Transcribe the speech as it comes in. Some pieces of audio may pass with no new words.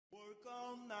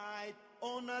night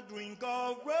on a drink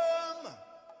of rum.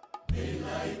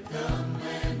 Daylight come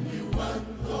and you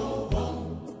want go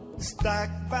home. Stack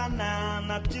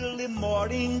banana till the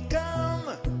morning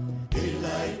come.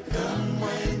 Daylight come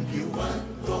when you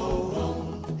want go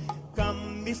home.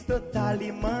 Come, Mr.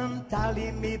 Tallyman,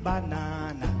 tally me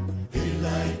banana.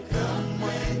 Daylight come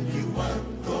when you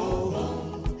want go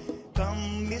home.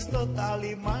 Come, Mr.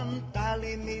 Tallyman,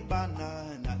 tally me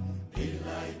banana.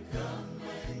 Daylight come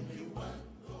when you want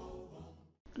go home.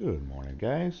 Good morning,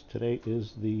 guys. Today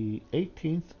is the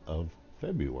 18th of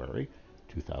February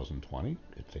 2020.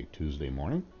 It's a Tuesday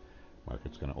morning.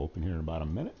 Market's going to open here in about a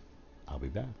minute. I'll be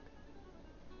back.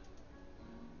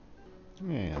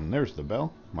 And there's the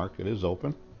bell. Market is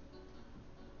open.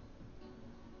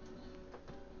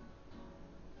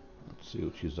 Let's see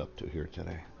what she's up to here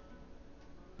today.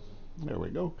 There we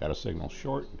go. Got a signal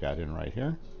short. Got in right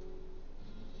here.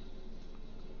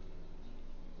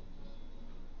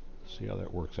 See how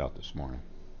that works out this morning.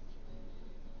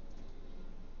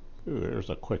 Ooh,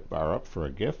 there's a quick bar up for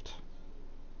a gift.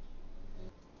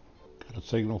 Got a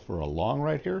signal for a long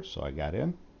right here, so I got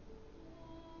in.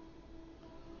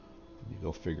 You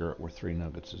go figure out where 3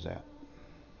 Nuggets is at.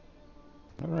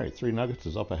 Alright, 3 Nuggets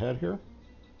is up ahead here.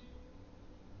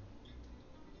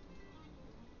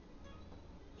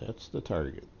 That's the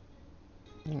target.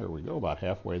 There we go, about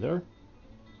halfway there.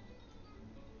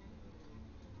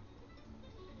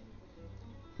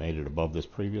 Made it above this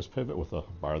previous pivot with a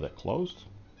bar that closed.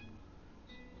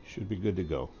 Should be good to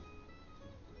go.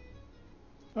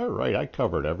 Alright, I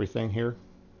covered everything here.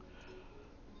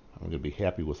 I'm going to be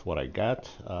happy with what I got.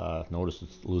 Notice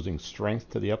it's losing strength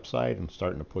to the upside and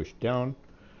starting to push down.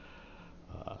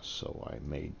 So I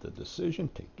made the decision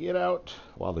to get out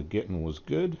while the getting was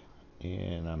good,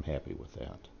 and I'm happy with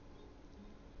that.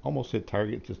 Almost hit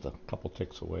target, just a couple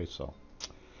ticks away, so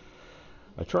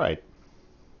I tried.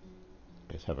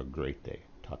 Guys, have a great day.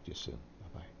 Talk to you soon.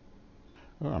 Bye-bye.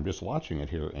 Well, I'm just watching it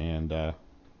here, and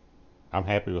I'm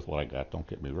happy with what I got. Don't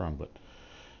get me wrong, but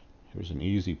here's an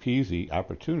easy peasy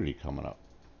opportunity coming up.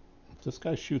 If this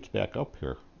guy shoots back up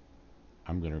here,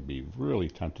 I'm going to be really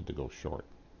tempted to go short.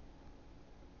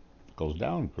 If it goes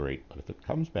down, great, but if it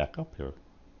comes back up here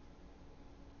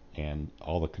and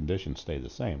all the conditions stay the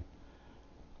same,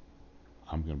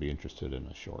 I'm going to be interested in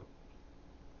a short.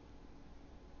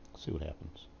 See what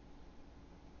happens.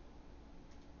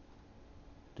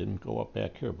 Didn't go up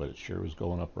back here, but it sure is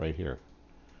going up right here.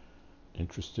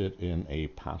 Interested in a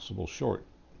possible short.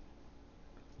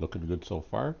 Looking good so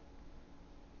far.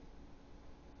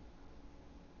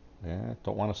 Yeah,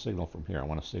 don't want to signal from here. I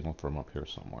want to signal from up here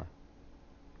somewhere.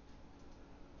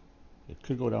 It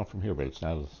could go down from here, but it's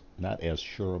not as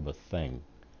sure of a thing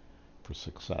for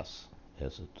success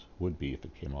as it would be if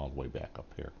it came all the way back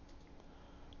up here.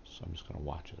 So I'm just going to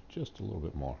watch it just a little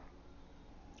bit more.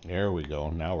 There we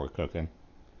go. Now we're cooking.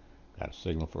 Got a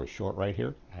signal for a short right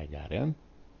here. I got in.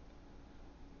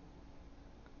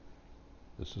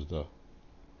 This is the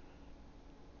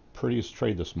prettiest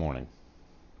trade this morning.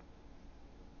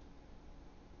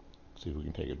 See if we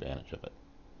can take advantage of it.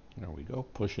 There we go,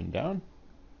 pushing down.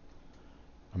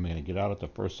 I'm going to get out at the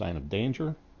first sign of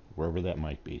danger, wherever that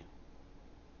might be.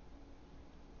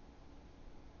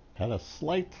 Had a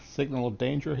slight signal of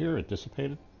danger here, it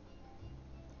dissipated.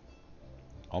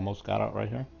 Almost got out right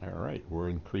here. Alright, we're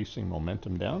increasing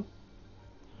momentum down.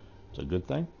 It's a good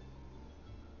thing.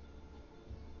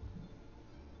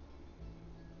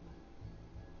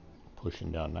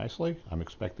 Pushing down nicely. I'm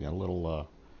expecting a little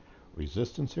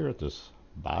resistance here at this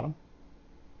bottom.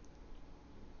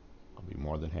 I'll be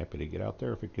more than happy to get out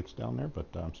there if it gets down there, but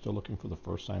I'm still looking for the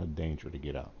first sign of danger to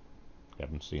get out.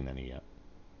 Haven't seen any yet.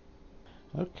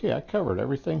 Okay, I covered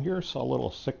everything here. Saw a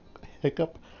little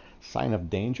hiccup, sign of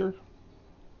danger.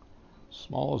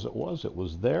 Small as it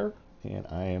was there, and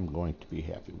I am going to be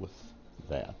happy with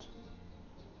that.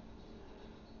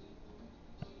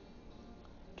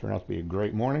 Turned out to be a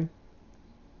great morning.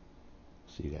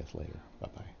 See you guys later.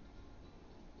 Bye-bye.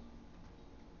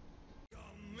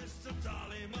 Come, Mr.